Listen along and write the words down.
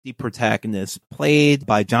the protagonist, played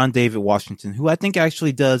by John David Washington, who I think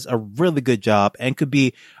actually does a really good job and could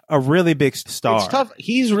be a really big star. It's tough.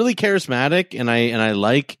 He's really charismatic, and I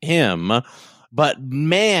like him. But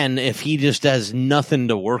man, if he just has nothing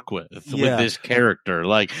to work with this character,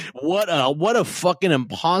 like what a fucking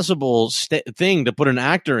impossible thing to put an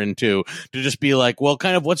actor into, to just be like, well,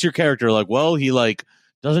 kind of, what's your character like? Well, he like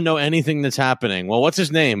doesn't know anything that's happening. Well, what's his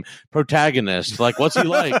name? Protagonist. Like, what's he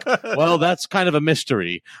like? Well, that's kind of a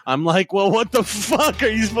mystery. I'm like, well, what the fuck are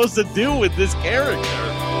you supposed to do with this character?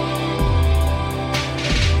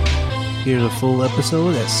 Here's a full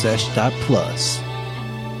episode at sesh.plus.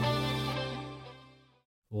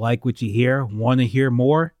 Like what you hear? Want to hear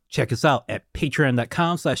more? Check us out at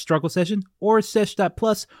patreon.com/struggle session or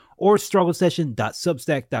sesh.plus or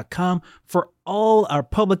strugglesession.substack.com for all our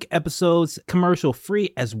public episodes, commercial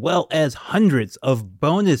free, as well as hundreds of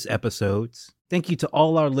bonus episodes. Thank you to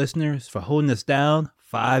all our listeners for holding us down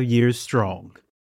 5 years strong.